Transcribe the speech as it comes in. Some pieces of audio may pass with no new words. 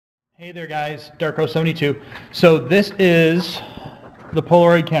Hey there guys, Darko72. So this is the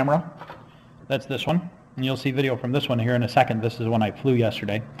Polaroid camera. That's this one. And you'll see video from this one here in a second. This is one I flew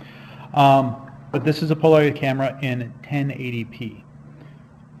yesterday. But this is a Polaroid camera in 1080p.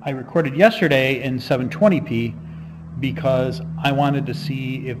 I recorded yesterday in 720p because I wanted to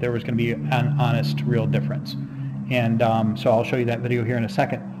see if there was going to be an honest, real difference. And so I'll show you that video here in a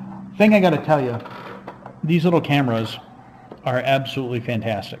second. Thing I got to tell you, these little cameras are absolutely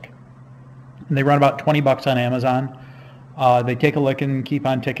fantastic. And they run about 20 bucks on Amazon. They take a lick and keep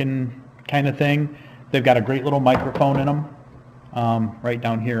on ticking kind of thing. They've got a great little microphone in them. Right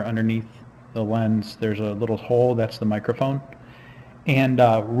down here underneath the lens, there's a little hole. That's the microphone. And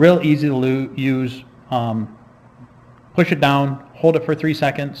real easy to use. Push it down, hold it for 3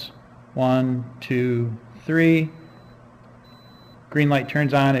 seconds. 1, 2, 3. Green light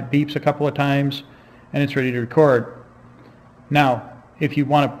turns on, it beeps a couple of times, and it's ready to record. Now, if you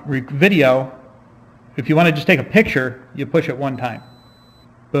want to video, if you want to just take a picture, you push it one time.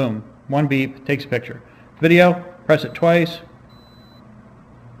 Boom. One beep, takes a picture. Video, press it twice,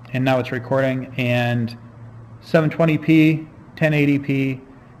 and now it's recording. And 720p, 1080p,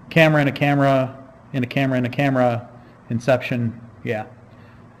 camera in a camera, in a camera in a camera, inception, yeah.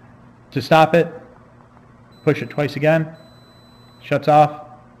 To stop it, push it twice again, shuts off,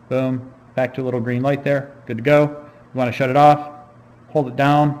 boom, back to a little green light there, good to go. You want to shut it off, hold it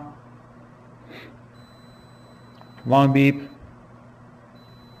down, long beep,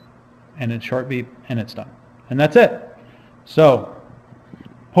 and then short beep, and it's done. And that's it. So,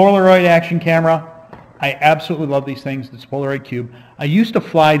 Polaroid action camera. I absolutely love these things. It's Polaroid Cube. I used to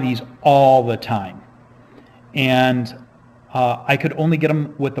fly these all the time. And I could only get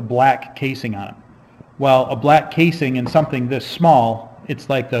them with the black casing on them. Well, a black casing in something this small, it's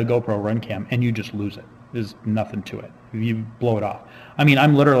like the GoPro run cam, and you just lose it. There's nothing to it. You blow it off. I mean,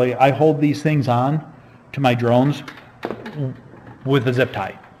 I hold these things on to my drones with a zip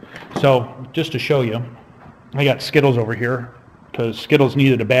tie. So just to show you, I got Skittles over here because Skittles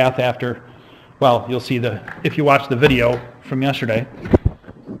needed a bath after, well, you'll see if you watch the video from yesterday.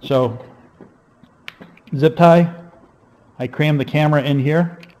 So zip tie, I cram the camera in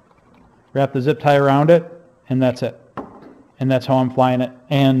here, wrap the zip tie around it, and that's it. And that's how I'm flying it.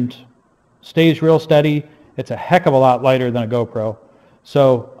 And stays real steady. It's a heck of a lot lighter than a GoPro.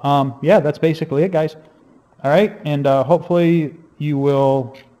 So yeah, that's basically it, guys. All right, and hopefully you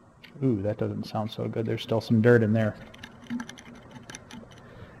will. Ooh, that doesn't sound so good. There's still some dirt in there.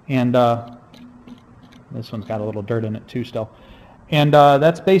 And this one's got a little dirt in it too still. And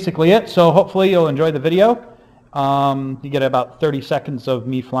that's basically it. So hopefully you'll enjoy the video. You get about 30 seconds of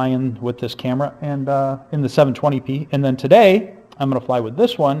me flying with this camera and in the 720p. And then today I'm going to fly with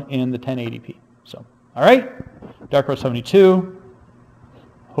this one in the 1080p. So, all right, Darko72.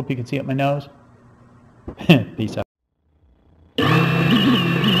 Hope you can see up my nose. Peace out.